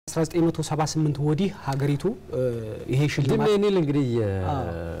1978 ወዲህ ሀገሪቱ ይሄ ሽልማት ደምኔል እንግዲህ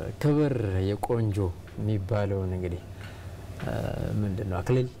የክብር የቆንጆ የሚባለው እንግዲህ ምንድነው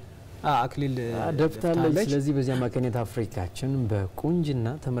አክሊል ደፍታለች ስለዚህ በዚያ ማከኔት አፍሪካችን በቁንጅና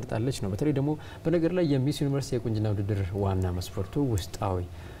ተመርጣለች ነው በተለይ ደግሞ በነገር ላይ የሚስ ዩኒቨርሲቲ የቁንጅና ውድድር ዋና መስፈርቱ ውስጣዊ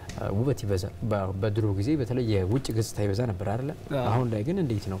ውበት ይበዛል በድሮ ጊዜ በተለይ የውጭ ገጽታ ይበዛ ነበር አይደል አሁን ላይ ግን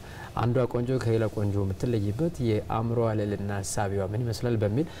እንዴት ነው አንዷ ቆንጆ ከሌላ ቆንጆ የምትለይበት የአምሮ አለልና ሳቢዋ ምን ይመስላል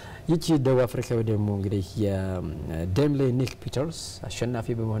በሚል ይቺ ደቡብ አፍሪካዊ ደግሞ እንግዲህ የደምሌ ኒክ ፒተርስ አሸናፊ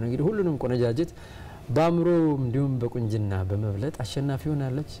በመሆን እንግዲህ ሁሉንም ቆነጃጅት በአምሮ እንዲሁም በቁንጅና በመብለጥ አሸናፊ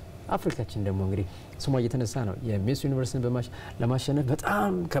ሆናለች አፍሪካችን ደግሞ እንግዲህ ስሟ እየተነሳ ነው የሚስ ዩኒቨርሲቲን ለማሸነፍ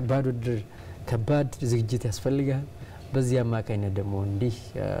በጣም ከባድ ዝግጅት ያስፈልጋል በዚያ ማካይነት ደግሞ እንዲህ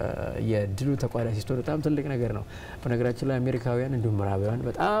የድሉ ተቋዳሽ ሲስተር በጣም ትልቅ ነገር ነው በነገራችን ላይ አሜሪካውያን እንዲሁም ምዕራባውያን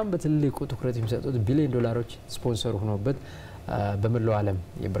በጣም በትልቁ ትኩረት የሚሰጡት ቢሊዮን ዶላሮች ስፖንሰር ሆኖበት በመላው ዓለም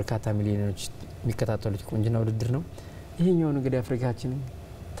የበርካታ ሚሊዮኖች የሚከታተሉት ቁንጅና ውድድር ነው ይሄኛው እንግዲህ አፍሪካችን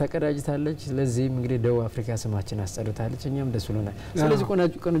ተቀዳጅታለች ለዚህም እንግዲህ ደቡብ አፍሪካ ስማችን አስጠርታለች እኛም ደስ ብሎናል ስለዚህ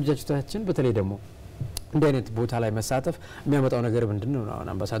ቆንጆቻችን በተለይ ደግሞ እንደ አይነት ቦታ ላይ መሳተፍ የሚያመጣው ነገር ምንድነው አሁን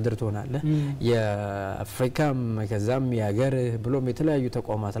አምባሳደር ትሆናለህ የአፍሪካም ከዛም ያገር ብሎም የተለያዩ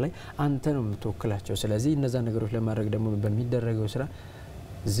ተቋማት ላይ አንተ ነው የምትወክላቸው ስለዚህ እነዛ ነገሮች ለማድረግ ደግሞ በሚደረገው ስራ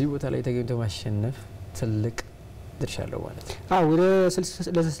እዚህ ቦታ ላይ ተገኝቶ ማሸነፍ ትልቅ ድርሻ አለው ማለት ነው ወደ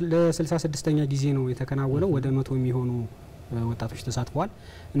 66ኛ ጊዜ ነው የተከናወነው ወደ 100 የሚሆኑ ወጣቶች ተሳትፈዋል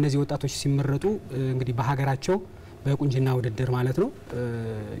እነዚህ ወጣቶች ሲመረጡ እንግዲህ በሀገራቸው በቁንጅና ውድድር ማለት ነው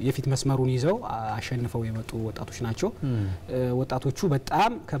የፊት መስመሩን ይዘው አሸንፈው የመጡ ወጣቶች ናቸው ወጣቶቹ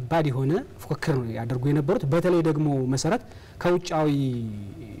በጣም ከባድ የሆነ ፉክክር ነው ያደርጉ የነበሩት በተለይ ደግሞ መሰረት ከውጫዊ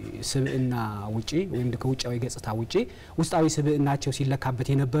ስብዕና ውጪ ወይም ከውጫዊ ገጽታ ውጪ ውስጣዊ ስብዕናቸው ሲለካበት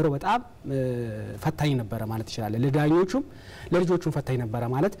የነበረው በጣም ፈታኝ ነበር ማለት ይችላል ለዳኞቹም ለልጆቹም ፈታኝ ነበር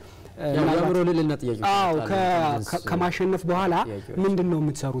ማለት ያምሮ ለልና ጥያቄዎች ከማሸነፍ በኋላ ምንድነው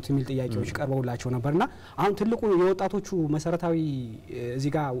የምትሰሩት የሚል ጥያቄዎች ቀርበውላቸው ነበርና አሁን ትልቁ የወጣቶቹ መሰረታዊ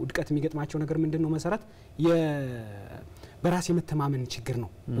እዚህ ጋር ውድቀት የሚገጥማቸው ነገር ምንድነው መሰረት በራስ የመተማመን ችግር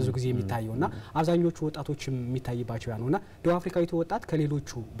ነው ብዙ ጊዜ የሚታየውና አብዛኞቹ ወጣቶችም የሚታይባቸው ያነውና ደቡብ አፍሪካዊቱ ወጣት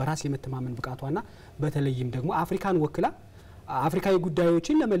ከሌሎቹ በራስ የመተማመን ብቃቷና በተለይም ደግሞ አፍሪካን ወክላ አፍሪካዊ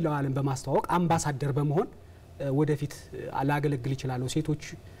ጉዳዮችን ለመላው ዓለም በማስተዋወቅ አምባሳደር በመሆን ወደፊት አላገለግል ይችላል ሴቶች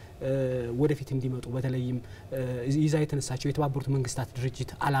ወደፊት እንዲመጡ በተለይም ይዛ የተነሳቸው የተባበሩት መንግስታት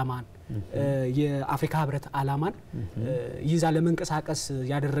ድርጅት አላማን የአፍሪካ ህብረት አላማን ይዛ ለመንቀሳቀስ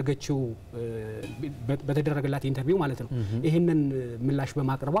ያደረገችው በተደረገላት ኢንተርቪው ማለት ነው ይሄንን ምላሽ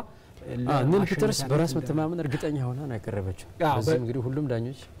በማቅረቧ ምን ፒተርስ በራስ መተማመን እርግጠኛ ሆና ነው ያቀረበችው በዚህ እንግዲህ ሁሉም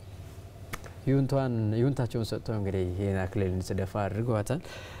ዳኞች ይሁንታቸውን ሰጥተው እንግዲህ ይሄን አክሊል እንድትደፋ አድርገዋታል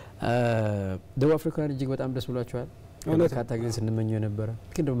ደቡብ አፍሪካን እጅግ በጣም ደስ ብሏቸዋል በርካታ ጊዜ ስንመኘው ነበር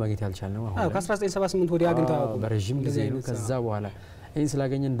ግን ደግሞ ማግኘት ያልቻልነው አሁን ከ1978 ወዲያ ግን በረጅም ጊዜ ነው ከዛ በኋላ ይሄን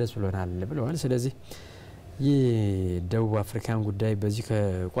ስላገኘን ደስ ብሎናል ብለዋል ስለዚህ የደቡብ አፍሪካን ጉዳይ በዚህ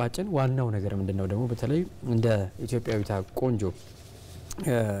ከቋጭን ዋናው ነገር ምንድነው ደግሞ በተለይ እንደ ኢትዮጵያዊታ ቆንጆ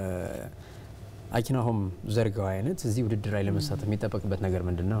አኪናሆም ዘርጋው አይነት እዚህ ውድድር ላይ ለመሳተፍ የሚጠበቅበት ነገር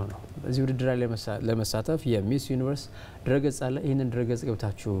ምንድነው ነው እዚህ ውድድር ላይ ለመሳተፍ የሚስ ዩኒቨርስ ድረገጽ አለ ይሄንን ድረገጽ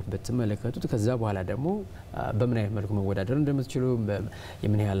ገብታችሁ በተመለከቱት ከዛ በኋላ ደግሞ በምን አይነት መልኩ መወዳደር እንደምትችሉ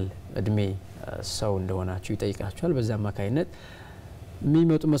የምን ያህል እድሜ ሰው እንደሆናችሁ ይጠይቃችኋል በዛ ማካይነት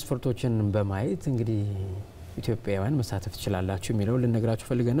የሚመጡ መስፈርቶችን በማየት እንግዲህ ኢትዮጵያውያን መሳተፍ ይችላልላችሁ የሚለው ለነግራችሁ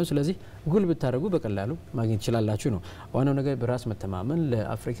ፈልገን ነው ስለዚህ ጉል ብታረጉ በቀላሉ ማግኘት ይችላልላችሁ ነው ዋናው ነገር በራስ መተማመን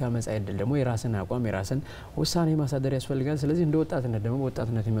ለአፍሪካ መጻኢ ዕድል ደግሞ የራስን አቋም የራስን ውሳኔ ማሳደር ያስፈልጋል ስለዚህ እንደ ወጣትነት ደግሞ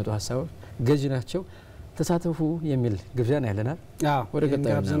ወጣትነት የሚመጡ ሐሳቦች ገዥ ናቸው ተሳተፉ የሚል ግብዣን ያለናል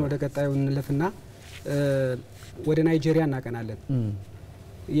ወደ ቀጣዩ እንለፍና ወደ ናይጄሪያ እናቀናለን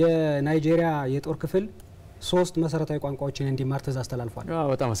የናይጄሪያ የጦር ክፍል 3 መሰረታዊ ቋንቋዎችን እንዲማር ትእዛዝ ተላልፏል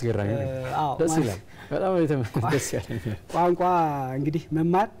በጣም አስገራሚ ደስ ይላል በጣም ደስ ያለኝ ቋንቋ እንግዲህ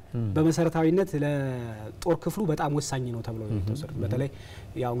መማር በመሰረታዊነት ለጦር ክፍሉ በጣም ወሳኝ ነው ተብሎ ተወሰደ በተለይ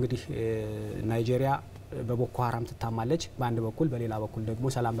ያው እንግዲህ ናይጄሪያ በቦኮ ሀራም ትታማለች በአንድ በኩል በሌላ በኩል ደግሞ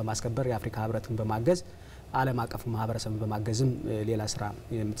ሰላም በማስከበር የአፍሪካ ህብረትን በማገዝ ዓለም አቀፍ ማህበረሰብን በማገዝም ሌላ ስራ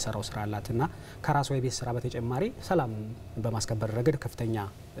የምትሰራው ስራ አላትና ከራሷ የቤት ስራ በተጨማሪ ሰላም በማስከበር ረገድ ከፍተኛ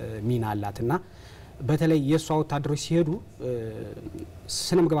ሚና አላትና በተለይ የሷ ወታደሮች ሲሄዱ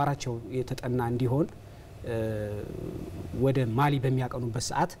ስነ ምግባራቸው የተጠና እንዲሆን ወደ ማሊ በሚያቀኑበት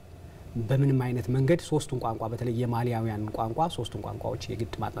ሰዓት በምንም አይነት መንገድ 3ቱን ቋንቋ በተለይ የማሊያውያን ቋንቋ 3ቱን ቋንቋዎች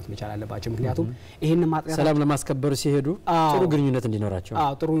የግድ ማጥናት መቻል አለባቸው ምክንያቱም ይሄን ማጥናት ሰላም ለማስከበር ሲሄዱ ጥሩ ግንኙነት እንዲኖራቸው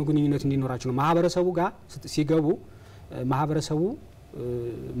ጥሩ ግንኙነት እንዲኖራቸው ነው ማህበረሰቡ ጋር ሲገቡ ማህበረሰቡ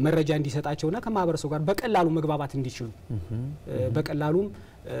መረጃ እንዲሰጣቸውና ከማህበረሰቡ ጋር በቀላሉ መግባባት እንዲችሉ በቀላሉም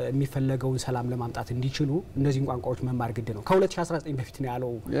የሚፈለገውን ሰላም ለማምጣት እንዲችሉ እነዚህን ቋንቋዎች መማር ግድ ነው። ከ2019 በፊት ነው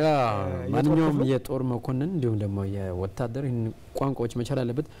ያለው ማንኛውም የጦር መኮንን እንዲሁም ደግሞ የወታደር ቋንቋዎች መቻል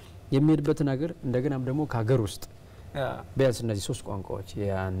አለበት የሚሄድበትን ሀገር እንደገናም ደግሞ ከሀገር ውስጥ ቢያንስ እነዚህ 3 ቋንቋዎች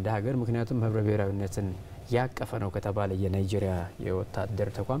የአንድ ሀገር ምክንያቱም ህብረ ብሔራዊነትን ያቀፈ ነው ከተባለ የናይጄሪያ የወታደር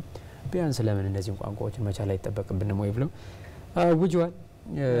ተቋም ቢያንስ ለምን እነዚህን ቋንቋዎችን መቻል አይጠበቅብንም ወይ ብለው ውጅዋል።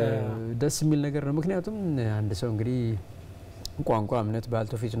 ደስ የሚል ነገር ነው። ምክንያቱም አንድ ሰው እንግዲህ ቋንቋ እምነት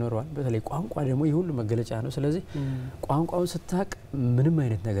ባልቶ ፊት ኖሯል። በተለይ ቋንቋ ደግሞ የሁሉ መገለጫ ነው። ስለዚህ ቋንቋውን ስታቅ ምንም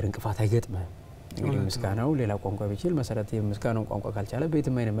አይነት ነገር እንቅፋት አይገጥምም። እንግዲህ ምስጋናው ሌላ ቋንቋ ቢችል መሰረት የምስጋናውን ቋንቋ ካልቻለ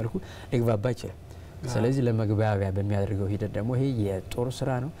በየትም አይነት መልኩ ሊግባባ ይችላል። ስለዚህ ለመግባቢያ በሚያደርገው ሂደት ደግሞ ይሄ የጦር ስራ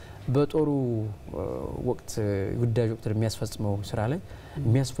ነው። በጦሩ ወቅት ጉዳይ ወቅት የሚያስፈጽመው ስራ ላይ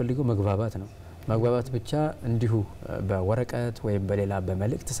የሚያስፈልገው መግባባት ነው። መግባባት ብቻ እንዲሁ በወረቀት ወይም በሌላ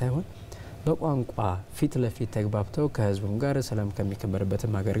በመልእክት ሳይሆን በቋንቋ ፊት ለፊት ተግባብተው ከህዝቡም ጋር ሰላም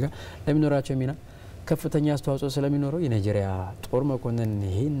ከሚከበርበትም ሀገር ጋር ለሚኖራቸው ሚና ከፍተኛ አስተዋጽኦ ስለሚኖረው የናይጄሪያ ጦር መኮንን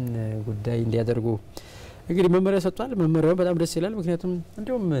ይህን ጉዳይ እንዲያደርጉ እንግዲህ መመሪያ ሰጥቷል። መመሪያው በጣም ደስ ይላል። ምክንያቱም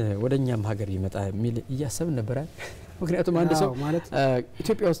እንዲሁም ወደኛም ሀገር ይመጣ የሚል እያሰብን ነበር። ምክንያቱም አንድ ሰው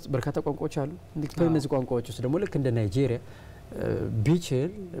ኢትዮጵያ ውስጥ በርካታ ቋንቋዎች አሉ። ከነዚህ ቋንቋዎች ውስጥ ደግሞ ልክ እንደ ናይጄሪያ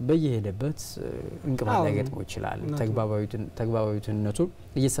ቢችል በየሄደበት እንቅፋት ላይገጥመው ይችላል። ተግባባዊነቱ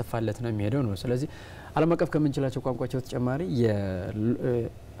እየሰፋለት ነው የሚሄደው ነው። ስለዚህ ዓለም አቀፍ ከምንችላቸው ቋንቋዎች በተጨማሪ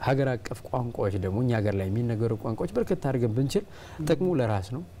የሀገር አቀፍ ቋንቋዎች ደግሞ እኛ ሀገር ላይ የሚነገሩ ቋንቋዎች በርከት አድርገን ብንችል ጥቅሙ ለራስ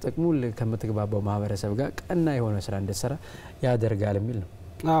ነው። ጥቅሙ ከምትግባባው ማህበረሰብ ጋር ቀና የሆነ ስራ እንድትሰራ ያደርጋል የሚል ነው።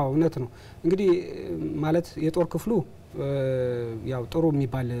 አዎ እውነት ነው። እንግዲህ ማለት የጦር ክፍሉ ያው ጥሩ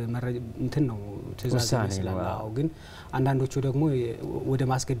የሚባል እንትን ነው ትእዛዝ ይመስላል። አዎ ግን አንዳንዶቹ ደግሞ ወደ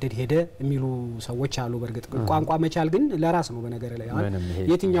ማስገደድ ሄደ የሚሉ ሰዎች አሉ። በርግጥ ቋንቋ መቻል ግን ለራስ ነው። በነገር ላይ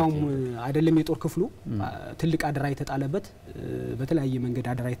የትኛውም አይደለም የጦር ክፍሉ ትልቅ አደራ የተጣለበት በተለያየ መንገድ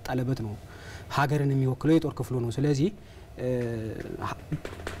አደራ የተጣለበት ነው። ሀገርን የሚወክለው የጦር ክፍሉ ነው። ስለዚህ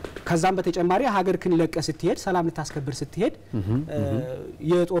ከዛም በተጨማሪ ሀገር ክን ለቀ ስትሄድ ሰላም ልታስከብር ስትሄድ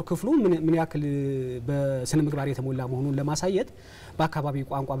የጦር ክፍሉ ምን ያክል በስነ ምግባር የተሞላ መሆኑን ለማሳየት በአካባቢ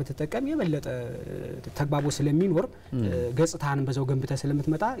ቋንቋ በተጠቀም የበለጠ ተግባቦ ስለሚኖር ገጽታን በዛው ገንብተ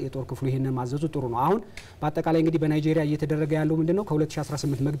ስለምትመጣ የጦር ክፍሉ ይሄንን ማዘዙ ጥሩ ነው። አሁን በአጠቃላይ እንግዲህ በናይጄሪያ እየተደረገ ያለው ምንድነው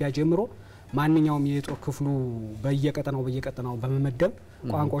ከ2018 መግቢያ ጀምሮ ማንኛውም የጦር ክፍሉ በየቀጠናው በመመደብ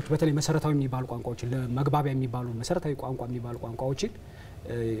ቋንቋዎች በተለይ መሰረታዊ የሚባሉ ቋንቋዎች ለመግባቢያ የሚባሉ መሰረታዊ ቋንቋ የሚባሉ ቋንቋዎችን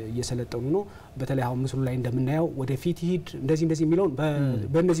እየሰለጠኑ ነው። በተለይ አሁን ምስሉ ላይ እንደምናየው ወደፊት ሂድ እንደዚህ የሚለውን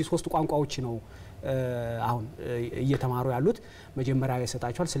በእነዚህ 3 ቋንቋዎች ነው አሁን እየተማሩ ያሉት። መጀመሪያ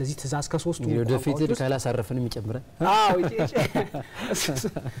ያሰጣቸዋል። ስለዚህ ትእዛዝ ከ3ቱ ወደፊት ሂድ ካላሳረፈንም ይጨምራል። አዎ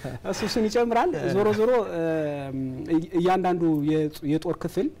እሱን ይጨምራል። ዞሮ እያንዳንዱ የጦር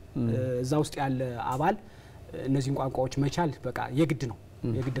ክፍል እዛ ውስጥ ያለ አባል እነዚህን ቋንቋዎች መቻል በቃ የግድ ነው።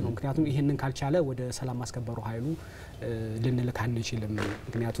 ምክንያቱም ይሄንን ካልቻለ ወደ ሰላም ማስከበሩ ኃይሉ ልንልክ አንችልም።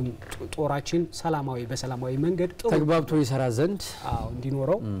 ምክንያቱም ጦራችን በሰላማዊ መንገድ ተግባብቶ ይሰራ ዘንድ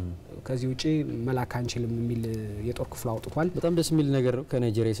እንዲኖረው ከዚህ ውጪ መላክ አንችልም የሚል የጦር ክፍሉ አውጥቷል። በጣም ደስ የሚል ነገር ነው።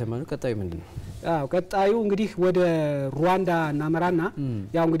 ከናይጄሪያ የሰማነው ቀጣዩ ምንድነው? ቀጣዩ እንግዲህ ወደ ሩዋንዳ እናመራና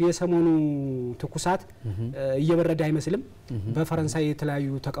ያው እንግዲህ የሰሞኑ ትኩሳት እየበረደ አይመስልም። በፈረንሳይ የተለያዩ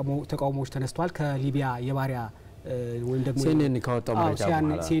ተቃውሞዎች ተነስተዋል። ከሊቢያ የባሪያ ወይም ደግሞ ሲኤንኤን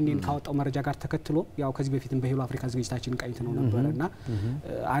ካወጣው መረጃ ጋር ተከትሎ ያው ከዚህ በፊትም በሄሎ አፍሪካ ዝግጅታችን ቃኝት ነው ነበርና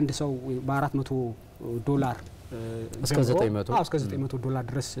አንድ ሰው $400 እስከ 900 ዶላር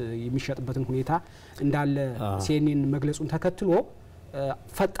ድረስ የሚሸጥበትን ሁኔታ እንዳለ ሲኤንኤን መግለጹን ተከትሎ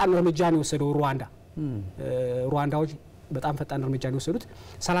ፈጣን እርምጃ ነው የወሰደው ሩዋንዳዎች በጣም ፈጣን እርምጃ ነው የወሰዱት።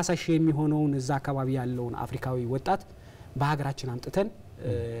 30,000 የሚሆነውን እዛ አካባቢ ያለውን አፍሪካዊ ወጣት በሀገራችን አምጥተን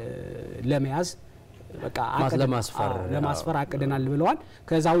ለመያዝ በቃ ለማስፈር አቅደናል ብለዋል።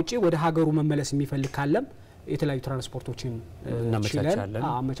 ከዛ ውጪ ወደ ሀገሩ መመለስ የሚፈልግ ካለም የተለያዩ ትራንስፖርቶችን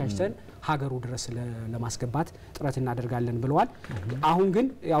አመቻችተን ሀገሩ ድረስ ለማስገባት ጥረት እናደርጋለን ብለዋል። አሁን ግን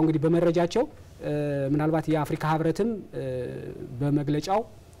ያው እንግዲህ በመረጃቸው ምናልባት የአፍሪካ ህብረትም በመግለጫው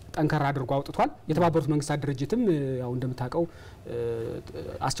ጠንከራ አድርጎ አውጥቷል። የተባበሩት መንግስታት ድርጅትም ያው እንደምታውቀው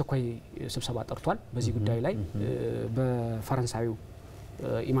አስቸኳይ ስብሰባ ጠርቷል በዚህ ጉዳይ ላይ በፈረንሳዩ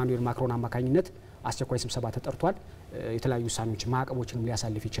ኢማኑኤል ማክሮን አማካኝነት አስቸኳይ ስብሰባ ተጠርቷል። የተለያዩ ውሳኔዎች ማዕቀቦችንም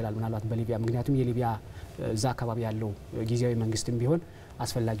ሊያሳልፍ ይችላል ምናልባት በሊቢያ። ምክንያቱም የሊቢያ እዛ አካባቢ ያለው ጊዜያዊ መንግስትም ቢሆን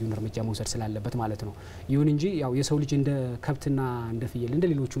አስፈላጊውን እርምጃ መውሰድ ስላለበት ማለት ነው። ይሁን እንጂ ያው የሰው ልጅ እንደ ከብትና እንደ ፍየል እንደ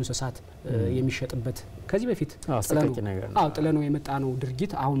ሌሎቹ እንስሳት የሚሸጥበት ከዚህ በፊት ጥለነው የመጣ ነው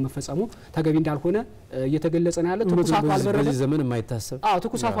ድርጊት አሁን መፈጸሙ ተገቢ እንዳልሆነ እየተገለጸ ነው ያለው። ትኩሳቱ አልበረደም። በዚህ ዘመን የማይታሰብ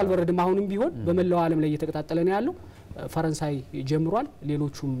ትኩሳቱ አልበረደም። አሁንም ቢሆን በመላው ዓለም ላይ እየተቀጣጠለ ነው ያለው። ፈረንሳይ ጀምሯል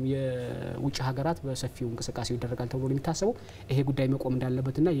ሌሎቹም የውጭ ሀገራት በሰፊው እንቅስቃሴ ይደረጋል ተብሎ የሚታሰበው ይሄ ጉዳይ መቆም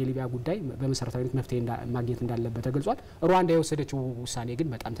እንዳለበትና የሊቢያ ጉዳይ በመሰረታዊነት መፍትሄ ማግኘት እንዳለበት ተገልጿል ሩዋንዳ የወሰደችው ውሳኔ ግን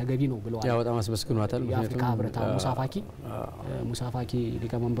በጣም ተገቢ ነው ብለዋል ያው በጣም አስመስግኗታል የአፍሪካ ህብረት ሙሳፋኪ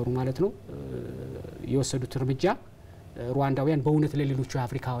ሊቀመንበሩ ማለት ነው የወሰዱት እርምጃ ሩዋንዳውያን በእውነት ለሌሎቹ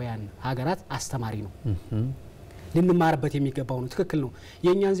አፍሪካውያን ሀገራት አስተማሪ ነው ልንማርበት የሚገባው ነው ትክክል ነው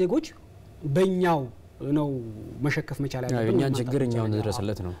የኛን ዜጎች በእኛው ነው መሸከፍ መቻል ያለብን እኛን ችግር እኛው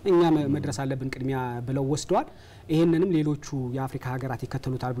እንድረስለት ነው እኛ መድረስ አለብን ቅድሚያ ብለው ወስደዋል ይሄንንም ሌሎቹ የአፍሪካ ሀገራት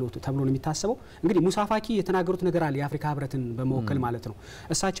ይከተሉታል ተብሎ ነው የሚታሰበው እንግዲህ ሙሳፋኪ የተናገሩት ነገር አለ የአፍሪካ ህብረትን በመወከል ማለት ነው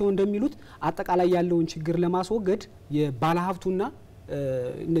እሳቸው እንደሚሉት አጠቃላይ ያለውን ችግር ለማስወገድ የባለሀብቱና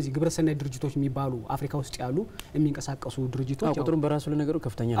እነዚህ ግብረሰናይ ድርጅቶች የሚባሉ አፍሪካ ውስጥ ያሉ የሚንቀሳቀሱ ድርጅቶች ቁጥሩን በራሱ ለነገሩ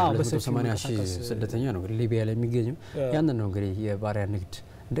ከፍተኛ ነው 280,000 ስደተኛ ነው ሊቢያ ላይ የሚገኘው ያንን ነው እንግዲህ የባሪያ ንግድ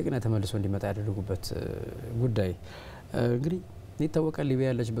እንደገና ተመልሶ እንዲመጣ ያደረጉበት ጉዳይ እንግዲህ ይታወቃል ሊቢያ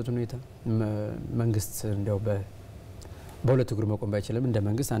ያለችበት ሁኔታ መንግስት እንደው በሁለት እግሩ መቆም ባይችልም እንደ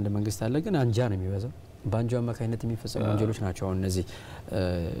መንግስት አንድ መንግስት አለ ግን አንጃ ነው የሚበዛው በአንጃው አማካይነት የሚፈጸሙ ወንጀሎች ናቸው አሁን እነዚህ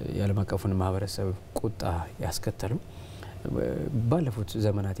የዓለም አቀፉን ማህበረሰብ ቁጣ ያስከተሉ ባለፉት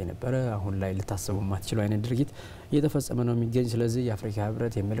ዘመናት የነበረ አሁን ላይ ልታስቡ ማትችለው አይነት ድርጊት እየተፈጸመ ነው የሚገኝ ስለዚህ የአፍሪካ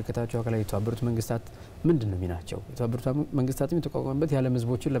ህብረት የመለከታቸው አካላት የተባበሩት መንግስታት ምንድነው ሚናቸው የተባበሩት መንግስታትም የተቋቋመበት የዓለም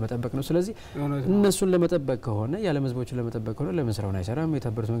ህዝቦችን ለመጠበቅ ነው ስለዚህ እነሱን ለመጠበቅ ከሆነ የዓለም ህዝቦችን ለመጠበቅ ከሆነ ለመስራውን አይሰራም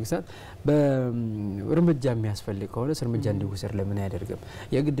የተባበሩት መንግስታት በእርምጃ የሚያስፈልግ ከሆነ እርምጃ እንዲወሰድ ለምን ያደርግም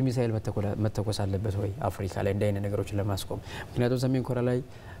የግድ ሚሳኤል መተኮስ አለበት ወይ አፍሪካ ላይ እንደ አይነት ነገሮችን ለማስቆም ምክንያቱም ሰሜን ኮሪያ ላይ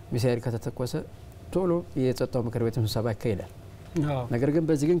ሚሳኤል ከተተኮሰ ቶሎ የጸጥታው ምክር ቤት ስብሰባ ያካሂዳል ነገር ግን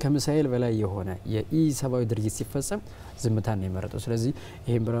በዚህ ግን ከሚሳኤል በላይ የሆነ የኢሰብአዊ ድርጊት ሲፈጸም ዝምታን ነው የመረጠው ስለዚህ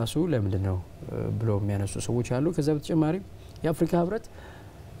ይሄን በራሱ ለምንድነው ብሎ የሚያነሱ ሰዎች አሉ ከዛ በተጨማሪ የአፍሪካ ህብረት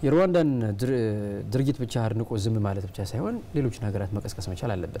የሩዋንዳን ድርጊት ብቻ አድንቆ ዝም ማለት ብቻ ሳይሆን ሌሎች ሀገራት መቀስቀስ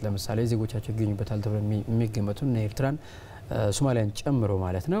መቻል አለበት ለምሳሌ ዜጎቻቸው ይገኙበታል ተብሎ የሚገመቱና ኤርትራን ሶማሊያን ጨምሮ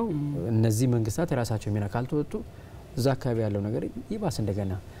ማለት ነው እነዚህ መንግስታት የራሳቸው ሚና ካልተወጡ እዛ አካባቢ ያለው ነገር ይባስ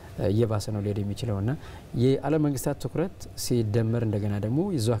እንደገና የባሰ ነው ሊሄድ የሚችለውና የዓለም መንግስታት ትኩረት ሲደመር እንደገና ደግሞ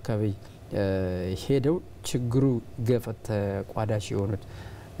ይዘው አካባቢ ሄደው ችግሩ ገፈት ቋዳሽ የሆኑት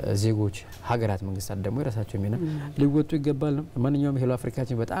ዜጎች ሀገራት መንግስታት ደግሞ የራሳቸው ሚና ሊወጡ ይገባል ነው ማንኛውም ሄሎ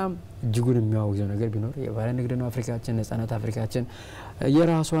አፍሪካችን በጣም እጅጉን የሚያወግዘው ነገር ቢኖር የባሪያ ንግድ ነው አፍሪካችን ነጻነት አፍሪካችን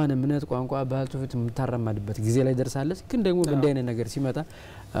የራሷን እምነት ቋንቋ ባህል ትውፊት የምታራማድበት ጊዜ ላይ ደርሳለች ግን ደግሞ በእንዲህ አይነት ነገር ሲመጣ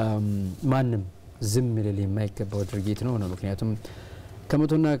ማንም ዝም ሊል የማይገባው ድርጊት ነው ምክንያቱም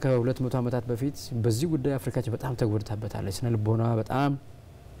ከመቶና ከ200 ዓመታት በፊት በዚህ ጉዳይ አፍሪካችን በጣም ተጎድታበታለች ስነ ልቦና በጣም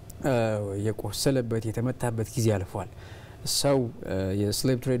የቆሰለበት የተመታበት ጊዜ አልፏል ሰው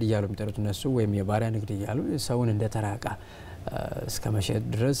የስሌቭ ትሬድ ይያሉ የሚጠሩት እነሱ ወይም የባሪያ ንግድ ይያሉ ሰውን እንደ ተራቃ እስከ መሸጥ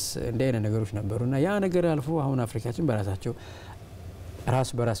ድረስ እንደ አይነት ነገሮች ነበሩና ያ ነገር አልፎ አሁን አፍሪካችን በራሳቸው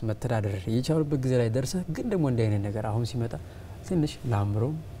ራስ በራስ መተዳደር የቻሉበት ጊዜ ላይ ደርሰ ግን ደግሞ እንደ አይነት ነገር አሁን ሲመጣ ትንሽ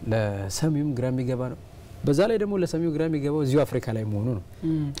ላምሮም ለሰሚውም ግራም ይገባ ነው በዛ ላይ ደግሞ ለሰሚው ግራም ይገባው እዚሁ አፍሪካ ላይ መሆኑ ነው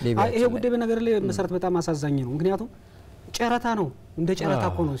ይሄ ጉዳይ በነገር ላይ መሰረት በጣም አሳዛኝ ነው ምክንያቱም ጨረታ ነው እንደ ጨረታ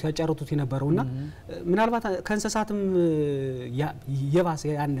እኮ ነው ሲያጫርቱት የነበረውና ምናልባት ከእንስሳትም የባሰ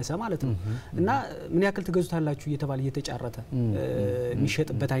ያነሰ ማለት ነው እና ምን ያክል ትገዙታላችሁ እየተባለ እየተጫረተ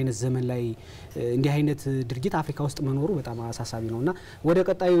የሚሸጥበት አይነት ዘመን ላይ እንዲህ አይነት ድርጊት አፍሪካ ውስጥ መኖሩ በጣም አሳሳቢ ነውና ወደ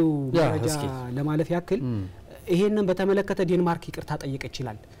ቀጣዩ ደረጃ ለማለፍ ያክል ይሄንን በተመለከተ ዴንማርክ ይቅርታ ጠየቀ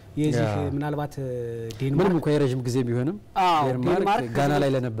ይችላል የዚህ ምናልባት ዴንማርክ ምንም እንኳን የረጅም ጊዜ ቢሆንም ዴንማርክ ጋና ላይ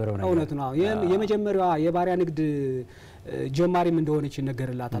ለነበረው ነገር እውነት ነው የመጀመሪያዋ የባሪያ ንግድ ጀማሪም እንደሆነች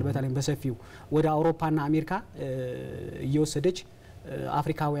ይነገርላታል በተለይ በሰፊው ወደ አውሮፓና አሜሪካ እየወሰደች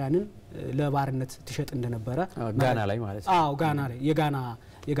አፍሪካውያንን ለባርነት ትሸጥ እንደነበረ ጋና ላይ ማለት ነው ጋና ላይ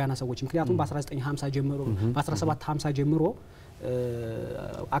የጋና ሰዎች ምክንያቱም በ1950 ጀምሮ በ1750 ጀምሮ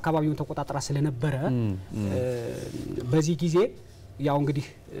አካባቢውን ተቆጣጣራ ስለነበረ በዚህ ጊዜ ያው እንግዲህ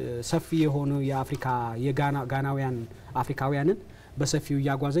ሰፊ የሆነ የአፍሪካ የጋናውያን አፍሪካውያንን በሰፊው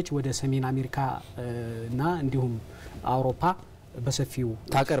ያጓዘች ወደ ሰሜን አሜሪካ እና እንዲሁም አውሮፓ በሰፊው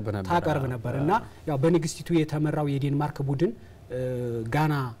ታቀርብ ነበርና ያው በንግስቲቱ የተመራው የዴንማርክ ቡድን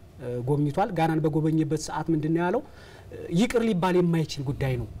ጋና ጎብኝቷል ጋናን በጎበኘበት ሰዓት ምንድነው ያለው ይቅር ሊባል የማይችል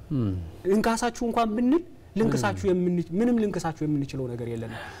ጉዳይ ነው እንካሳችሁ እንኳን ብንል ምንም ልንከሳችሁ የምንችለው ነገር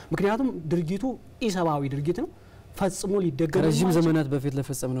የለም ምክንያቱም ድርጊቱ ኢሰብአዊ ድርጊት ነው ፈጽሞ ሊደገም ረጅም ዘመናት በፊት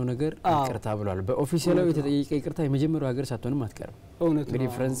ለፈጸመው ነገር ይቅርታ ብሏል በኦፊሻላዊ የተጠየቀ ይቅርታ የመጀመሪያው ሀገር ሳትሆንም አትቀርም እንግዲህ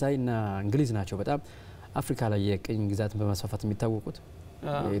ፈረንሳይና እንግሊዝ ናቸው በጣም አፍሪካ ላይ የቅኝ ግዛትን በማስፋፋት የሚታወቁት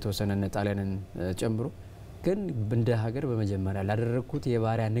የተወሰነ ጣሊያንን ጨምሮ ግን እንደ ሀገር በመጀመሪያ ላደረኩት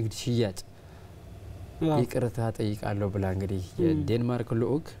የባሪያ ንግድ ሽያጭ ይቅርታ ጠይቃለሁ ብላ እንግዲህ የዴንማርክ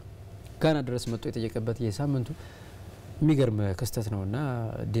ልዑክ ጋና ድረስ መጥቶ የጠየቀበት የሳምንቱ የሚገርም ክስተት ነውና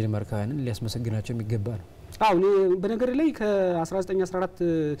ዴንማርካውያንን ሊያስመሰግናቸው የሚገባ ነው። አው በነገር ላይ ከ1914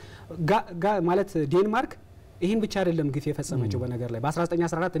 ማለት ዴንማርክ ይሄን ብቻ አይደለም ግፍ የፈጸመችው በነገር ላይ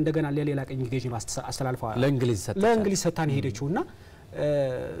በ1914 እንደገና ለሌላ ቀኝ ገዢ አስተላልፈዋል ለእንግሊዝ ሰጣን ሄደችውና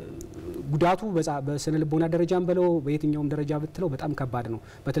ጉዳቱ በስነ ልቦና ደረጃም በለው በየትኛውም ደረጃ ብትለው በጣም ከባድ ነው።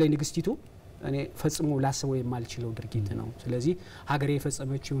 በተለይ ንግስቲቱ እኔ ፈጽሞ ላስበው የማልችለው ድርጊት ነው። ስለዚህ ሀገሬ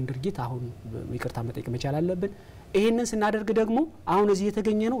የፈጸመችውን ድርጊት አሁን ይቅርታ መጠየቅ መቻል አለብን። ይሄንን ስናደርግ ደግሞ አሁን እዚህ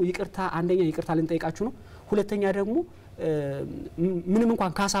የተገኘ ነው ይቅርታ አንደኛ ይቅርታ ልንጠይቃችሁ ነው። ሁለተኛ ደግሞ ምንም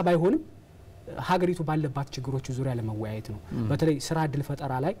እንኳን ካሳ ባይሆንም ሀገሪቱ ባለባት ችግሮች ዙሪያ ለመወያየት ነው። በተለይ ስራ እድል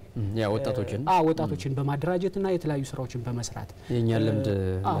ፈጠራ ላይ ወጣቶችን በማደራጀትና የተለያዩ ስራዎችን በመስራት የኛ ልምድ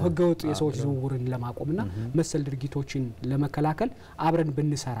ህገወጥ የሰዎች ዝውውርን ለማቆምና መሰል ድርጊቶችን ለመከላከል አብረን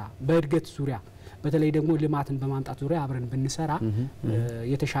ብንሰራ በእድገት ዙሪያ በተለይ ደግሞ ልማትን በማምጣት ዙሪያ አብረን ብንሰራ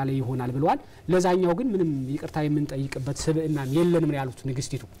የተሻለ ይሆናል ብለዋል። ለዛኛው ግን ምንም ይቅርታ የምንጠይቅበት ስብዕና የለንም ያሉት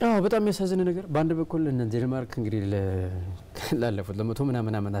ንግስቲቱ። በጣም ያሳዝነ ነገር በአንድ በኩል እነ ዴንማርክ እንግዲህ ላለፉት ለመቶ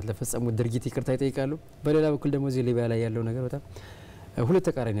ምናምን ዓመታት ለፈጸሙት ድርጊት ይቅርታ ይጠይቃሉ። በሌላ በኩል ደግሞ እዚህ ሊቢያ ላይ ያለው ነገር በጣም ሁለት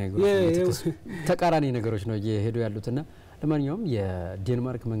ተቃራኒ ነገሮች ነው እየሄዱ ያሉትና ለማንኛውም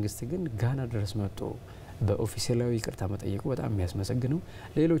የዴንማርክ መንግስት ግን ጋና ድረስ መጥቶ በኦፊሴላዊ ይቅርታ መጠየቁ በጣም የሚያስመሰግነው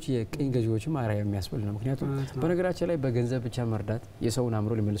ሌሎች የቀኝ ገዢዎችም አርአያ የሚያስብል ነው። ምክንያቱም በነገራችን ላይ በገንዘብ ብቻ መርዳት የሰውን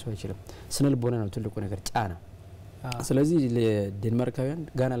አእምሮ ሊመልሰው አይችልም። ስነ ልቦና ነው ትልቁ ነገር ጫና። ስለዚህ ለዴንማርካውያን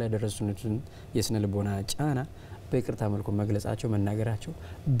ጋና ላይ ያደረሱትን የስነ ልቦና ጫና በይቅርታ መልኩ መግለጻቸው መናገራቸው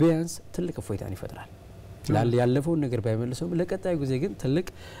ቢያንስ ትልቅ እፎይታን ይፈጥራል። ያለፈውን ነገር ባይመልሰውም ለቀጣዩ ጊዜ ግን ትልቅ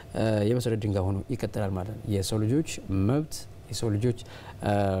የመሰረት ድንጋይ ሆኖ ይቀጥላል ማለት ነው። የሰው ልጆች መብት የሰው ልጆች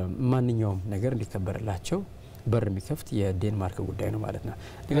ማንኛውም ነገር እንዲከበርላቸው በር የሚከፍት የዴንማርክ ጉዳይ ነው ማለት ነው።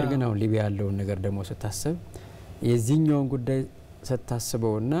 ነገር ግን አሁን ሊቢያ ያለውን ነገር ደግሞ ስታስብ የዚህኛውን ጉዳይ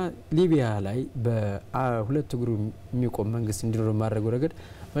ስታስበውና ሊቢያ ላይ በሁለት እግሩ የሚቆም መንግስት እንዲኖር ማድረግ ረገድ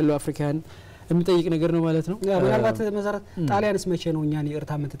መላው አፍሪካን የሚጠይቅ ነገር ነው ማለት ነው። ምናልባት መሰረት ጣሊያንስ መቼ ነው እኛን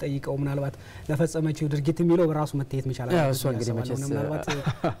ይቅርታ የምትጠይቀው? ምናልባት ለፈጸመችው ድርጊት የሚለው በራሱ መተየት መቻል አለበት። እሱ እንግዲህ ምናልባት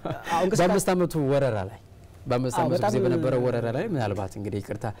በ5 ዓመቱ ወረራ ላይ በ5 ዓመቱ ጊዜ በነበረው ወረራ ላይ ምናልባት እንግዲህ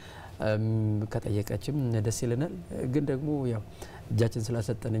ይቅርታ ከጠየቀችም ደስ ይለናል። ግን ደግሞ ያው እጃችን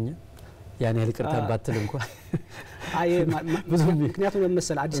ስላሰጠነኛ ያን ያህል ይቅርታ ባትል እንኳን ምክንያቱም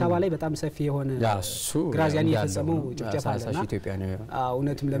መመሰል አዲስ አበባ ላይ በጣም ሰፊ የሆነ ግራዚያኒ የፈጸመው ጭፍጨፋ አለና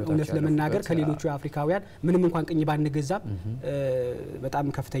እውነት ለመናገር ከሌሎቹ አፍሪካውያን ምንም እንኳን ቅኝ ባንገዛም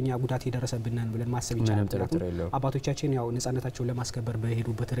በጣም ከፍተኛ ጉዳት የደረሰብንን ብለን ማሰብ ይቻላል። አባቶቻችን ያው ነጻነታቸውን ለማስከበር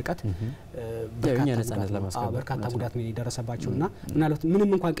በሄዱበት ርቀት በርካታ ጉዳት ነው የደረሰባቸውና ምናልባት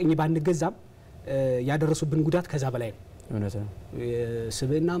ምንም እንኳን ቅኝ ባንገዛም ያደረሱብን ጉዳት ከዛ በላይ ነው። እውነት ነው።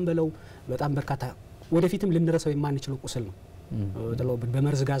 ስብዕናም በለው በጣም በርካታ ወደፊትም ልንረሳው የማንችለው ቁስል ነው።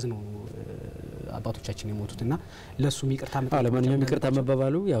 በመርዝ ጋዝ ነው አባቶቻችን የሞቱትና ለሱም ይቅርታ መጠየቅ ለማንኛውም ይቅርታ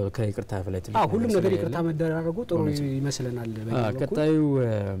መባባሉ ያው ከይቅርታ ፍላይ ትልቅ ሁሉም ነገር ይቅርታ መደራረጉ ጥሩ ይመስለናል። ቀጣዩ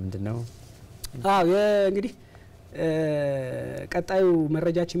ምንድነው? እንግዲህ ቀጣዩ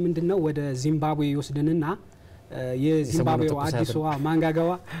መረጃችን ምንድነው? ወደ ዚምባብዌ ይወስደንና የዚምባብዌው አዲሱ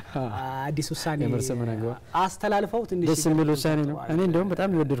ማንጋጋዋ አዲስ ውሳኔ አስተላልፈው ትንሽ ደስ የሚል ውሳኔ ነው። እኔ እንደውም በጣም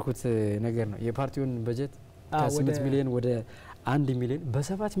የወደድኩት ነገር ነው። የፓርቲውን በጀት ከ8 ሚሊዮን ወደ 1 ሚሊዮን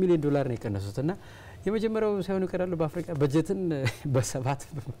በ7 ሚሊዮን ዶላር ነው የቀነሱትና የመጀመሪያው ሳይሆን ይቀራሉ በአፍሪካ በጀትን በ7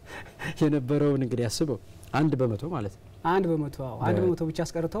 የነበረውን እንግዲህ ያስበው 1% ማለት ነው። 1% ብቻ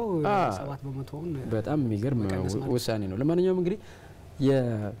አስቀርተው 7%ውን በጣም የሚገርም ውሳኔ ነው። ለማንኛውም እንግዲህ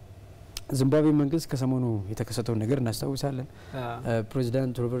ዚምባብዌ መንግስት ከሰሞኑ የተከሰተው ነገር እናስታውሳለን።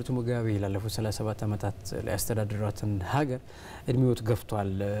 ፕሬዚዳንት ሮበርቶ ሙጋቤ ላለፉት 37 ዓመታት ላይ ያስተዳደሯትን ሀገር እድሜዎት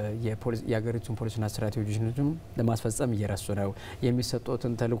ገፍቷል። የሀገሪቱን ፖሊሲና ስትራቴጂዎችን ለማስፈጸም እየረሱ ነው።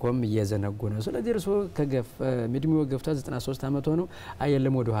 የሚሰጡትን ተልእኮም እየዘነጉ ነው። ስለዚህ እርሶ እድሜው ገፍቷል 93 ዓመት ሆነው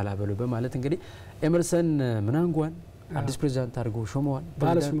አየለም ወደ ኋላ በሉ በማለት እንግዲህ ኤመርሰን ምናንጓን አዲስ ፕሬዚዳንት አድርገው ሾመዋል።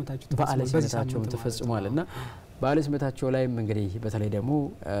 በዓለ ሲመታቸው ተፈጽሟልና በዓለ ሲመታቸው ላይም እንግዲህ በተለይ ደግሞ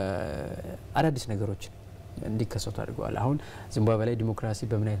አዳዲስ ነገሮች እንዲከሰቱ አድርገዋል። አሁን ዚምባብዌ ላይ ዲሞክራሲ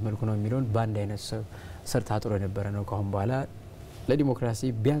በምን አይነት መልኩ ነው የሚለውን በአንድ አይነት ስር ታጥሮ የነበረ ነው። ካሁን በኋላ ለዲሞክራሲ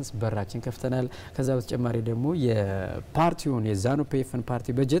ቢያንስ በራችን ከፍተናል። ከዛ በተጨማሪ ደግሞ የፓርቲውን የዛኑ ፒኤፍን ፓርቲ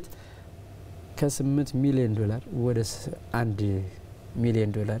በጀት ከ8 ሚሊዮን ዶላር ወደ 1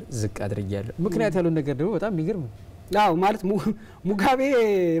 ሚሊዮን ዶላር ዝቅ አድርጊያለሁ። ምክንያት ያለው ነገር ደግሞ በጣም የሚገርም ነው። ማለት ሙጋቤ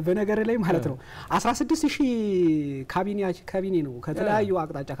በነገር ላይ ማለት ነው 16000 ካቢኔ ነው ከተለያዩ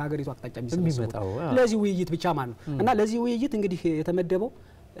አቅጣጫ ከሀገሪቱ አቅጣጫ የሚሰበሰበው ለዚህ ውይይት ብቻ ማለት ነው። እና ለዚህ ውይይት እንግዲህ የተመደበው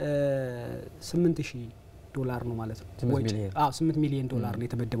 8000 ዶላር ነው ማለት ነው። 8 ሚሊዮን ዶላር ነው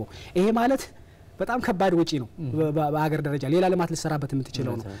የተመደበው። ይሄ ማለት በጣም ከባድ ወጪ ነው በአገር ደረጃ ሌላ ልማት ልሰራበት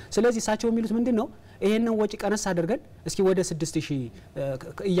የምትችለው ነው ስለዚህ እሳቸው የሚሉት ምንድነው ይሄንን ወጪ ቀነስ አድርገን እስኪ ወደ 6000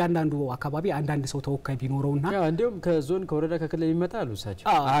 እያንዳንዱ አካባቢ አንዳንድ ሰው ተወካይ ቢኖረውና ያው እንደውም ከዞን ከወረዳ ከክልል ይመጣሉ እሳቸው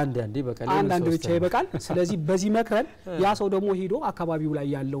አንድ በቃ አንድ ብቻ ይበቃል ስለዚህ በዚህ መክረን ያ ሰው ደግሞ ሄዶ አካባቢው ላይ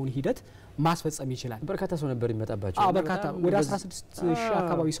ያለውን ሂደት ማስፈጸም ይችላል በርካታ ሰው ነበር የሚመጣባቸው በርካታ ወደ 16000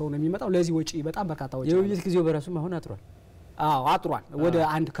 አካባቢ ሰው ነው የሚመጣው ለዚህ ወጪ በጣም በርካታ ወጪ የውይይት ጊዜው በራሱ አሁን አጥሯል አጥሯል ወደ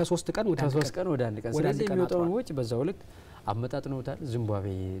አንድ ከ3 ቀን ወደ አንድ ቀን ስለዚህ የሚወጣው ወጪ በዛው ልክ አመጣጥነውታል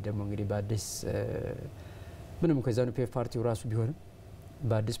ዚምባብዌ ደግሞ እንግዲህ በአዲስ ምንም ከዛኑ ፒኤፍ ፓርቲው ራሱ ቢሆንም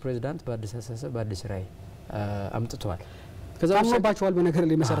በአዲስ ፕሬዝዳንት በአዲስ አስተሳሰብ በአዲስ ራዕይ አምጥቷል ከዛ ታምኖባቸዋል በነገር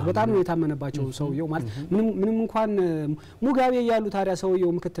ላይ መሰረት በጣም ነው የታመነባቸው ሰውየው ማለት ምንም እንኳን ሙጋቤ ያሉ ታዲያ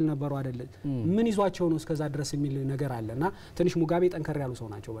ሰውየው ምክትል ነበሩ አይደል ምን ይዟቸው ነው እስከዛ ድረስ የሚል ነገር አለና ትንሽ ሙጋቤ ጠንከር ያሉ ሰው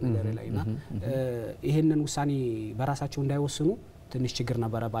ናቸው በነገር ላይና ይሄንን ውሳኔ በራሳቸው እንዳይወስኑ ትንሽ ችግር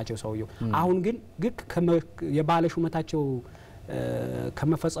ነበረባቸው ሰውየው አሁን ግን የባለ ሹመታቸው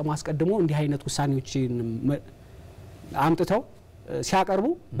ከመፈጸሙ አስቀድሞ እንዲህ አይነት ውሳኔዎችን አምጥተው ሲያቀርቡ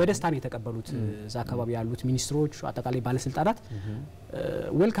በደስታ ነው የተቀበሉት እዛ አካባቢ ያሉት ሚኒስትሮች አጠቃላይ ባለስልጣናት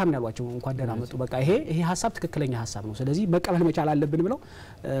ዌልካም ያሏቸው እንኳን ደህና መጡ በቃ ይሄ ሐሳብ ትክክለኛ ሐሳብ ነው ስለዚህ መቀበል መቻል አለብን ብለው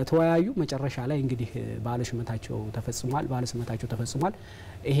ተወያዩ መጨረሻ ላይ እንግዲህ ባለሹመታቸው ተፈጽሟል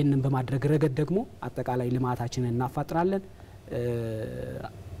ይሄንን በማድረግ ረገድ ደግሞ አጠቃላይ ልማታችንን እናፋጥራለን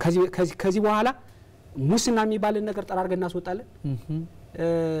ከዚህ በኋላ ሙስና የሚባል ነገር ጠራርገን እናስወጣለን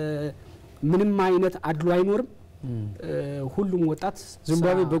ምንም አይነት አድሎ አይኖርም ሁሉም ወጣት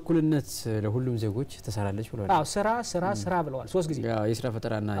ዚምባብዌ በኩልነት ለሁሉም ዜጎች ተሰራለች ብለዋል አዎ ስራ ብለዋል 3 ጊዜ ያው የስራ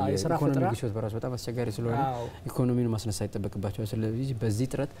ፈጠራና የኢኮኖሚ ግሽበት በራሱ በጣም አስቸጋሪ ስለሆነ ኢኮኖሚውን ማስነሳት ይተበቅባቸዋል ስለዚህ በዚህ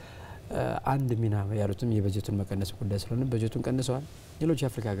ጥረት አንድ ሚና ያሉትም የበጀቱን መቀነስ ጉዳይ ስለሆነ በጀቱን ቀንሰዋል ሌሎች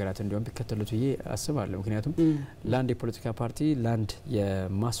የአፍሪካ ሀገራት እንዲያውም ቢከተሉት ይሄ አስባለሁ ምክንያቱም ላንድ የፖለቲካ ፓርቲ ላንድ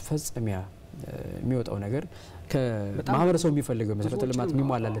የማስፈጸሚያ የሚወጣው ነገር ከማህበረሰቡ የሚፈልገው መሰረተ ልማት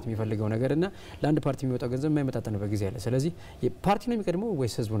የሚሟላለት የሚፈልገው ነገርና ለአንድ ፓርቲ የሚወጣው ገንዘብ የማይመጣጠንበት ጊዜ አለ ስለዚህ የፓርቲ ነው የሚቀድመው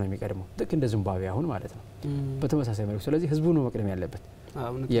ወይስ ህዝቡ ነው የሚቀድመው ልክ እንደ ዚምባብዌ አሁን ማለት ነው በተመሳሳይ መልኩ ስለዚህ ህዝቡ ነው መቅደም ያለበት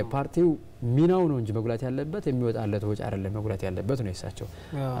የፓርቲው ሚናው ነው እንጂ መጉላት ያለበት የሚወጣለት ወጪ አይደለም መጉላት ያለበት ነው የሳቸው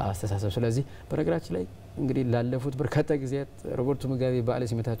አስተሳሰብ ስለዚህ በነገራችን ላይ እንግዲህ ላለፉት በርካታ ጊዜያት ሮበርት ሙጋቤ በዓለ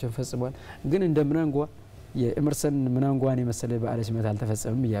ሲመታቸውን ፈጽሟል ግን እንደምናንጓ የኤመርሰን ምናንጓን የመሰለ በዓለ ሲመት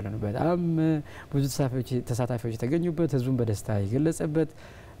አልተፈጸመም ይያለ ነው በጣም ብዙ ተሳታፊዎች ተገኙበት ህዝቡን በደስታ ይገለጸበት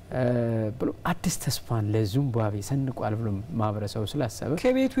ብሎ አዲስ ተስፋን ለዚምባብዌ ሰንቋል ብሎ ማህበረሰቡ ስላሰበ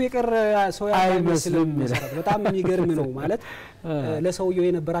ከቤቱ የቀረ ሰው አይመስልም በጣም የሚገርም ነው ማለት ለሰውየው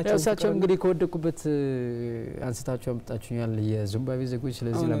የነበራቸው እሳቸው እንግዲህ ከወደቁበት አንስታቸው አምጣችሁኛል የዚምባብዌ ዜጎች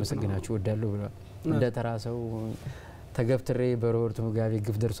ስለዚህ ለመስገናችሁ ወዳለው ብለዋል እንደ ተራሰው ተገፍትሬ በሮበርት ሙጋቤ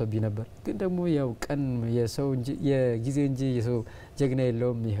ግፍ ደርሶብኝ ነበር ግን ደግሞ ያው ቀን የሰው እንጂ የጊዜ እንጂ የሰው ጀግና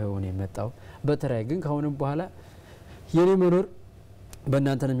የለውም ይሄው ነው የመጣው በተራይ ግን ካሁንም በኋላ የኔ መኖር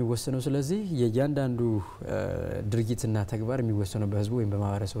በእናንተ ነው የሚወሰነው ስለዚህ የእያንዳንዱ ድርጊትና ተግባር የሚወሰነው በህዝቡ ወይም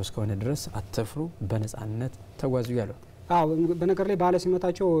በማህበረሰቡ እስከሆነ ድረስ አትፍሩ በነጻነት ተጓዙ ያለው አዎ በነገር ላይ ባለ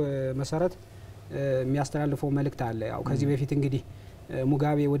ሲመታቸው መሰረት የሚያስተላልፈው መልእክት አለ ያው ከዚህ በፊት እንግዲህ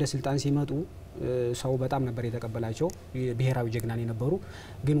ሙጋቤ ወደ ስልጣን ሲመጡ ሰው በጣም ነበር የተቀበላቸው ብሔራዊ ጀግናን የነበሩ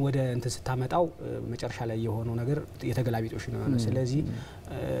ግን ወደ እንትን ስታመጣው መጨረሻ ላይ የሆነው ነገር የተገላቢጦሽ ነው ስለዚህ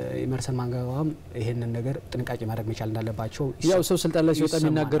ኤመርሰን ማንጋጋም ይሄንን ነገር ጥንቃቄ ማድረግ መቻል እንዳለባቸው ያው ሰው ስልጣን ላይ ሲወጣ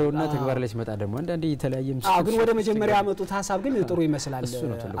የሚናገረውና ተግባር ላይ ሲመጣ ደግሞ አንዳንዴ የተለያየም ግን ወደ መጀመሪያ ያመጡት ሐሳብ ግን ጥሩ ይመስላል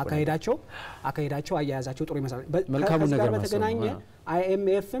አካሄዳቸው አያያዛቸው ጥሩ ይመስላል መልካሙ ነገር በተገናኘ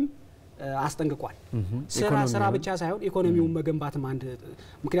አይኤምኤፍም አስጠንቅቋል ስራ ብቻ ሳይሆን ኢኮኖሚውን መገንባትም አንድ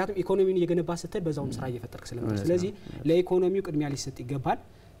ምክንያቱም ኢኮኖሚውን እየገነባ ስትል በዛውም ስራ እየፈጠርክ ስለሆነ ስለዚህ ለኢኮኖሚው ቅድሚያ ሊሰጥ ይገባል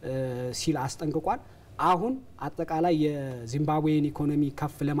ሲል አስጠንቅቋል አሁን አጠቃላይ የዚምባብዌን ኢኮኖሚ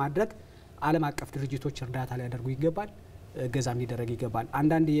ከፍ ለማድረግ ዓለም አቀፍ ድርጅቶች እርዳታ ሊያደርጉ ይገባል እገዛም ሊደረግ ይገባል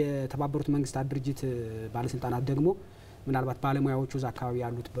አንዳንድ የተባበሩት መንግስታት ድርጅት ባለስልጣናት ደግሞ ምናልባት ባለሙያዎቹ እዛ አካባቢ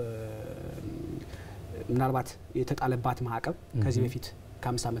ያሉት ምናልባት የተጣለባት ማዕቀብ ከዚህ በፊት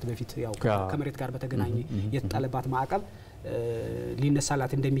ከ5 ዓመት በፊት ያው ከመሬት ጋር በተገናኘ የተጣለባት ማዕቀብ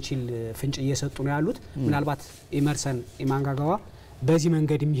ሊነሳላት እንደሚችል ፍንጭ እየሰጡ ነው ያሉት ምናልባት ኤመርሰን ማንጋጋዋ በዚህ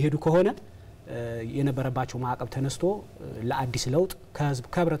መንገድ የሚሄዱ ከሆነ የነበረባቸው ማዕቀብ ተነስቶ ለአዲስ ለውጥ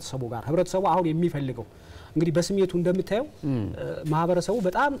ከህብረተሰቡ ጋር ህብረተሰቡ አሁን የሚፈልገው እንግዲህ በስሜቱ እንደምታየው ማህበረሰቡ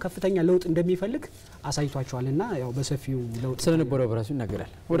በጣም ከፍተኛ ለውጥ እንደሚፈልግ አሳይቷቸዋልና ያው በሰፊው ለውጥ ስለነበረው በራሱ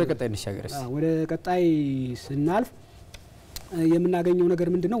ይናገራል ወደ ቀጣይ እንሻገርስ ወደ ቀጣይ ስናልፍ የምናገኘው ነገር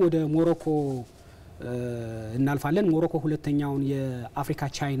ምንድነው ወደ ሞሮኮ እናልፋለን። ሞሮኮ ሁለተኛውን የአፍሪካ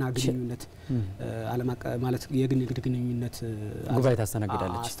ቻይና ግንኙነት ማለት የንግድ ግንኙነት ጉባኤ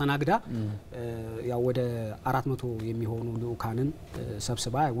ታስተናግዳለች። አስተናግዳ ያው ወደ 400 የሚሆኑ ልኡካንን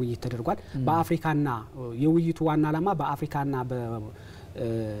ሰብስባ ውይይት ተደርጓል። በአፍሪካና የውይይቱ ዋና ዓላማ በአፍሪካና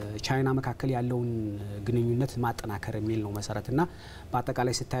በቻይና መካከል ያለውን ግንኙነት ማጠናከር የሚል ነው መሰረትና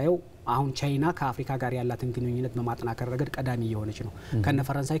በአጠቃላይ ስታየው አሁን ቻይና ከአፍሪካ ጋር ያላትን ግንኙነት በማጠናከር ረገድ ቀዳሚ የሆነች ነው። ከነ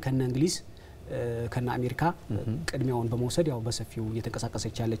ፈረንሳይ ከነ እንግሊዝ ከነ አሜሪካ ቅድሚያውን በመውሰድ ያው በሰፊው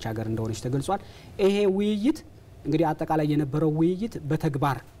እየተንቀሳቀሰች ያለች ሀገር እንደሆነች ተገልጿል። ይሄ ውይይት እንግዲህ አጠቃላይ የነበረው ውይይት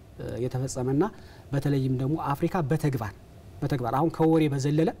በተግባር የተፈጸመና በተለይም ደግሞ አፍሪካ በተግባር አሁን ከወሬ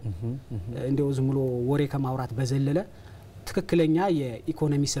በዘለለ እንደው ዝም ብሎ ወሬ ከማውራት በዘለለ ትክክለኛ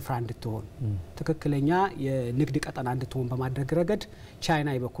የኢኮኖሚ ስፍራ እንድትሆን ትክክለኛ የንግድ ቀጠና እንድትሆን በማድረግ ረገድ ቻይና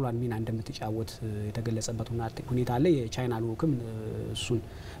የበኩሏን ሚና እንደምትጫወት የተገለጸበት ሁኔታ አለ። የቻይና ልኡክም እሱን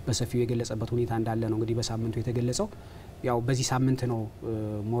በሰፊው የገለጸበት ሁኔታ እንዳለ ነው እንግዲህ በሳምንቱ የተገለጸው። ያው በዚህ ሳምንት ነው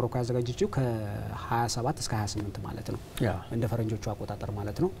ሞሮኮ ያዘጋጀችው ከ27 እስከ 28 ማለት ነው እንደ ፈረንጆቹ አቆጣጠር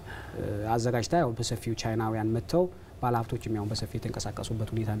ማለት ነው። አዘጋጅታ ያው በሰፊው ቻይናውያን መጥተው ባለሀብቶችም ያው በሰፊው የተንቀሳቀሱበት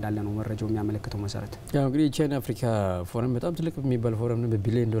ሁኔታ እንዳለ ነው መረጃው የሚያመለክተው መሰረት። ያው እንግዲህ ቻይና አፍሪካ ፎረም በጣም ትልቅ የሚባል ፎረም ነው።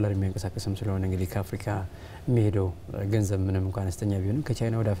 በቢሊዮን ዶላር የሚያንቀሳቀስም ስለሆነ እንግዲህ ከአፍሪካ የሚሄደው ገንዘብ ምንም እንኳን አነስተኛ ቢሆንም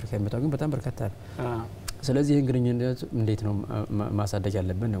ከቻይና ወደ አፍሪካ የሚመጣው ግን በጣም በርካታ ነው። ስለዚህ ይህን ግንኙነት እንዴት ነው ማሳደግ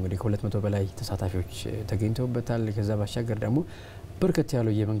ያለብን ነው እንግዲህ ከ200 በላይ ተሳታፊዎች ተገኝተውበታል። ከዛ ባሻገር ደግሞ በርከት ያሉ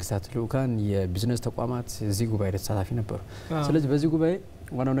የመንግስታት ልኡካን የቢዝነስ ተቋማት እዚህ ጉባኤ ተሳታፊ ነበሩ። ስለዚህ በዚህ ጉባኤ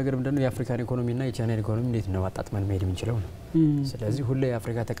ዋናው ነገር ምንድነው የአፍሪካን ኢኮኖሚና የቻይናን ኢኮኖሚ እንዴት ነው አጣጥመን መሄድ የምንችለው ነው። ስለዚህ ሁሌ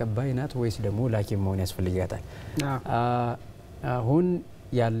የአፍሪካ ተቀባይ ናት ወይስ ደግሞ ላኪ መሆን ያስፈልጋታል? አሁን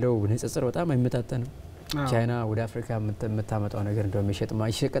ያለው ንጽጽር በጣም አይመጣጠንም። ቻይና ወደ አፍሪካ የምታመጣው ነገር እንደውም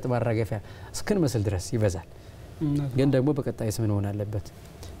የሸቀጥ ማራገፊያ እስክንመስል ድረስ ይበዛል። ግን ደግሞ በቀጣይ ምን ሆነ አለበት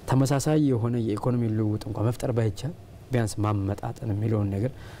ተመሳሳይ የሆነ የኢኮኖሚ ልውውጥ እንኳን መፍጠር ባይቻል ቢያንስ ማመጣጠን የሚለውን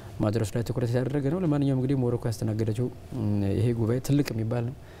ነገር ማድረስ ላይ ትኩረት ያደረገ ነው። ለማንኛውም እንግዲህ ሞሮኮ ያስተናገደችው ይሄ ጉባኤ ትልቅ የሚባል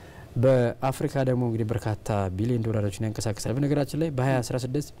ነው። በአፍሪካ ደግሞ እንግዲህ በርካታ ቢሊዮን ዶላሮችን ያንቀሳቅሳል። በነገራችን ላይ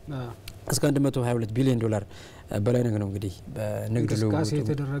በ2016 እስከ 122 ቢሊዮን ዶላር በላይ ነው እንግዲህ በንግድ ልውውጥ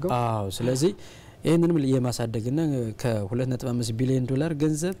የተደረገው። ስለዚህ ይህንንም የማሳደግና ከ2.5 ቢሊዮን ዶላር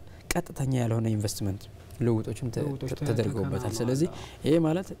ገንዘብ ቀጥተኛ ያልሆነ ኢንቨስትመንት ልውውጦችም ተደርገውበታል። ስለዚህ ይሄ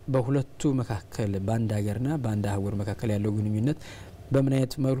ማለት በሁለቱ መካከል በአንድ ሀገርና በአንድ አህጉር መካከል ያለው ግንኙነት በምን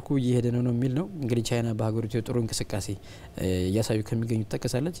አይነት መልኩ እየሄደ ነው የሚል ነው። እንግዲህ ቻይና በሀገሪቱ ጥሩ እንቅስቃሴ እያሳዩ ከሚገኙ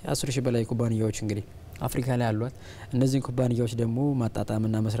ተጠቀሳለች። 10,000 በላይ ኩባንያዎች እንግዲህ አፍሪካ ላይ አሏት። እነዚህን ኩባንያዎች ደግሞ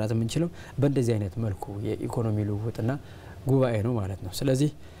ማጣጣምና መስራት የምንችለው በእንደዚህ አይነት መልኩ የኢኮኖሚ ልውውጥና ጉባኤ ነው ማለት ነው።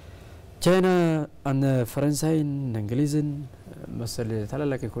 ስለዚህ ቻይና እነ ፈረንሳይን እንግሊዝን መሰል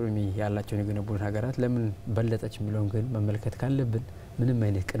ታላላቅ ኢኮኖሚ ያላቸውን የገነቡን ሀገራት ለምን በለጠች የሚለውን ግን መመልከት ካለብን ምንም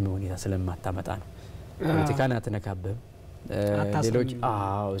አይነት ቅድመ ሁኔታ ስለማታመጣ ነው። ፖለቲካን አትነካብም ሌሎች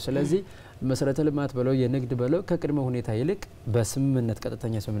ስለዚህ መሰረተ ልማት በለው የንግድ በለው ከቅድመ ሁኔታ ይልቅ በስምምነት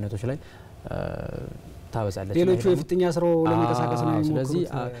ቀጥተኛ ስምምነቶች ላይ ታበዛለች። ሌሎቹ የፍጥኛ ስራው ለመንቀሳቀስ ነው። ስለዚህ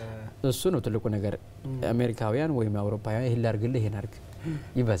እሱ ነው ትልቁ ነገር። አሜሪካውያን ወይም አውሮፓውያን ይሄን ላርግልህ ይሄን አርግ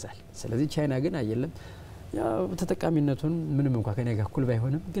ይበዛል። ስለዚህ ቻይና ግን አይደለም ያው ተጠቃሚነቱን ምንም እንኳን ከኔ ጋር እኩል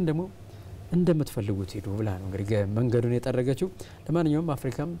ባይሆንም ግን ደግሞ እንደምትፈልጉት ሄዱ ብላ ነው እንግዲህ መንገዱን የጠረገችው። ለማንኛውም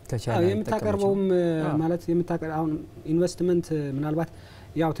አፍሪካም ከቻይና የምታቀርበውም ማለት የምታቀርበው ኢንቨስትመንት ምናልባት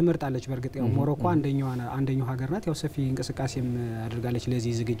ያው ትመርጣለች። በርግጥ ያው ሞሮኮ አንደኛው ሀገር ናት። ያው ሰፊ እንቅስቃሴም አድርጋለች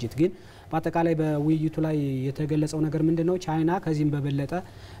ለዚህ ዝግጅት። ግን በአጠቃላይ በውይይቱ ላይ የተገለጸው ነገር ምንድነው ቻይና ከዚህም በበለጠ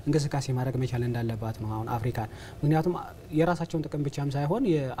እንቅስቃሴ ማድረግ መቻል እንዳለባት ነው አሁን አፍሪካን። ምክንያቱም የራሳቸውን ጥቅም ብቻም ሳይሆን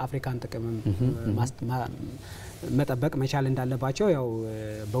የአፍሪካን ጥቅም መጠበቅ መቻል እንዳለባቸው ያው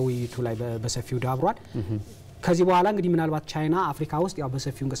በውይይቱ ላይ በሰፊው ዳብሯል። ከዚህ በኋላ እንግዲህ ምናልባት ቻይና አፍሪካ ውስጥ ያው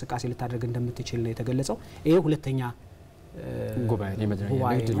በሰፊው እንቅስቃሴ ልታደርግ እንደምትችል ነው የተገለጸው። ይሄ ሁለተኛ ጉባኤ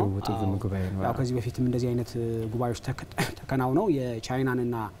ነው። ያው ከዚህ በፊትም እንደዚህ አይነት ጉባኤዎች ተከናውነው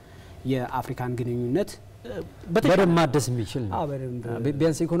የቻይናንና የአፍሪካን ግንኙነት በደንብ ማደስ የሚችል ነው።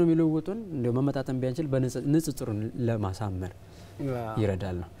 ቢያንስ ኢኮኖሚ ልውውጡን እንደው መመጣጠን ቢያንችል በንጽጽሩን ለማሳመር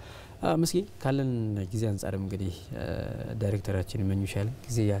ይረዳል ነው። መስኪ ካለን ጊዜ አንጻርም እንግዲህ ዳይሬክተራችን መንዩሻል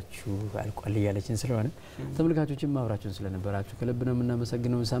ጊዜያችሁ አልቋል ያለችን ስለሆነ ተመልካቾችም አብራችሁን ስለነበራችሁ ከልብ ነው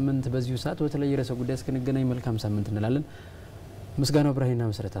የምናመሰግነው። ሳምንት በዚሁ ሰዓት በተለየ ርዕሰ ጉዳይ እስክንገናኝ መልካም ሳምንት እንላለን። ምስጋናው ብራሂና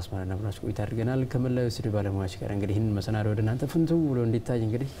መሰረት አስማራና ብራችሁ ቆይታ አድርገናል። ከመላው ስቱዲዮ ባለሙያዎች ጋር እንግዲህ ይህን መሰናዶ ወደ እናንተ ፍንቱ ብሎ እንዲታይ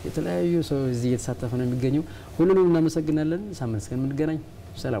እንግዲህ የተለያዩ ሰው እዚህ እየተሳተፈ ነው የሚገኘው። ሁሉንም እናመሰግናለን። ሳምንት እስከምንገናኝ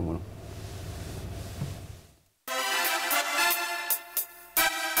ሰላም ሁኑ።